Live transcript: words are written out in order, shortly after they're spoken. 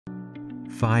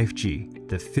5G,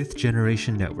 the 5th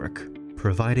generation network,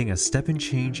 providing a step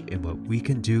change in what we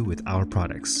can do with our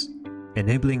products,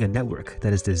 enabling a network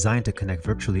that is designed to connect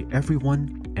virtually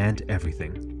everyone and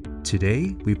everything.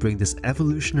 Today, we bring this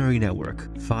evolutionary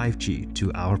network, 5G,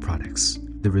 to our products.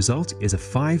 The result is a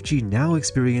 5G Now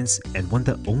experience and one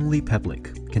that only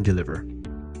Peplink can deliver.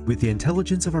 With the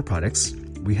intelligence of our products,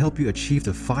 we help you achieve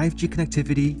the 5G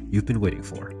connectivity you've been waiting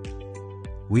for.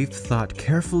 We've thought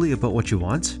carefully about what you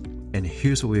want, and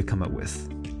here's what we've come up with.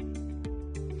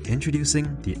 Introducing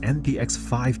the MBX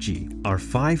 5G, our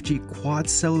 5G quad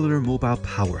cellular mobile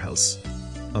powerhouse.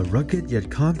 A rugged yet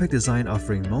compact design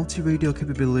offering multi-radio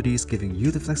capabilities, giving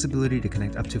you the flexibility to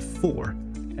connect up to 4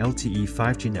 LTE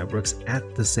 5G networks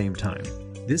at the same time.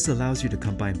 This allows you to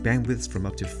combine bandwidths from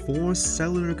up to 4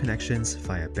 cellular connections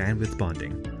via bandwidth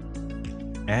bonding.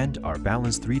 And our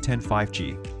balanced 310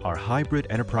 5G, our hybrid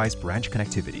enterprise branch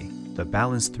connectivity. The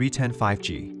balanced 310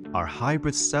 5G, our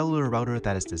hybrid cellular router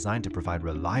that is designed to provide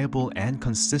reliable and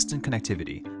consistent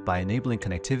connectivity by enabling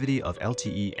connectivity of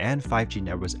LTE and 5G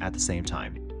networks at the same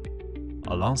time.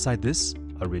 Alongside this,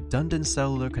 a redundant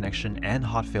cellular connection and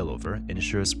hot failover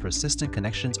ensures persistent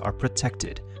connections are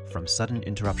protected from sudden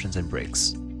interruptions and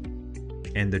breaks.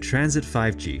 And the Transit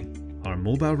 5G, our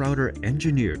mobile router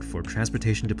engineered for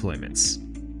transportation deployments.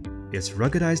 Its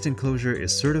ruggedized enclosure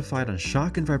is certified on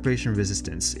shock and vibration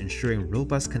resistance, ensuring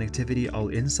robust connectivity all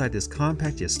inside this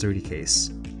compact yet sturdy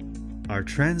case. Our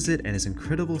Transit and its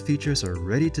incredible features are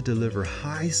ready to deliver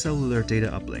high cellular data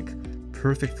uplink,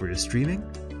 perfect for your streaming,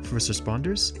 first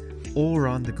responders, or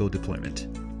on-the-go deployment.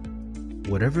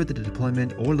 Whatever the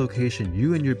deployment or location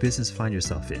you and your business find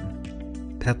yourself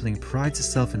in, Peplink prides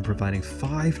itself in providing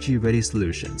 5G-ready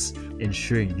solutions,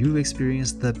 ensuring you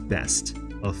experience the best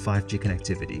of 5G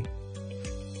connectivity.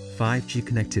 5G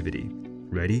connectivity,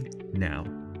 ready now.